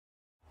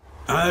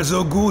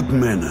Also gut,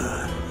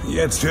 Männer.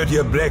 Jetzt hört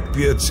ihr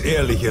Blackbeards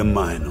ehrliche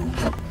Meinung.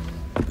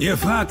 Ihr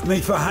fragt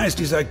mich, verheißt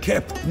dieser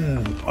Captain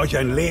euch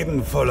ein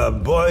Leben voller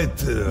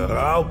Beute,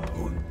 Raub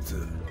und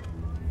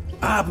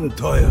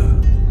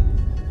Abenteuer?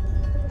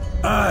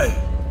 Ei.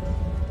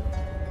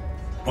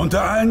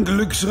 Unter allen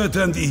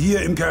Glücksrittern, die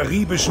hier im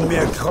karibischen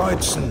Meer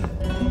kreuzen,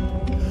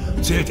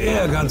 zählt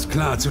er ganz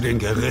klar zu den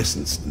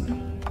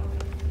gerissensten.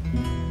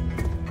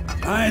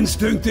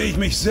 Einst dünkte ich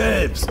mich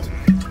selbst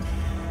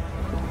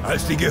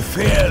als die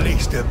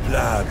gefährlichste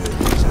Plage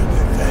dieser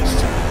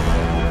Gewässer.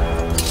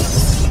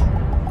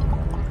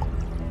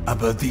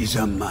 Aber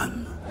dieser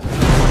Mann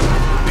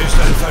ist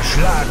ein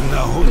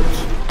verschlagener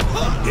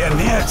Hund. Er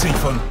nährt sich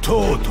von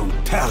Tod und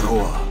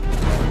Terror.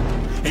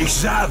 Ich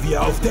sah, wie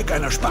er auf Deck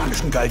einer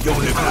spanischen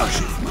Galeone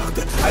Klarschrift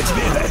machte, als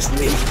wäre es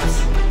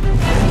nichts.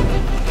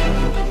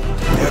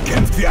 Er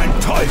kämpft wie ein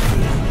Teufel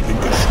in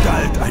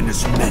Gestalt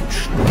eines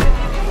Menschen.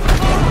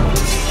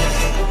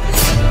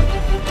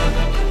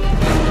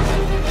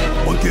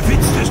 Und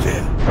gewitzt ist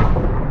er.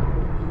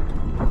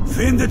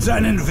 Findet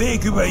seinen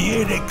Weg über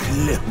jede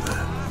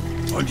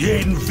Klippe und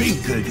jeden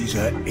Winkel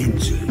dieser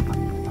Insel.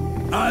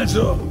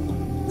 Also,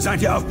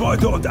 seid ihr auf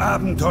Beute und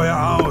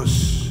Abenteuer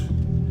aus?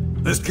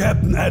 Ist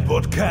Captain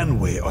Edward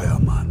Canway euer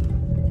Mann?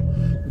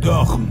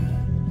 Doch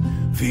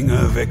fing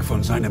er weg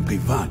von seinem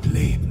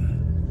Privatleben.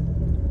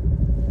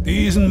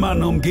 Diesen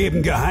Mann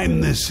umgeben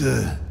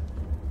Geheimnisse,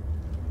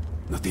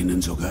 nach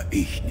denen sogar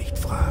ich nicht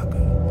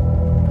frage.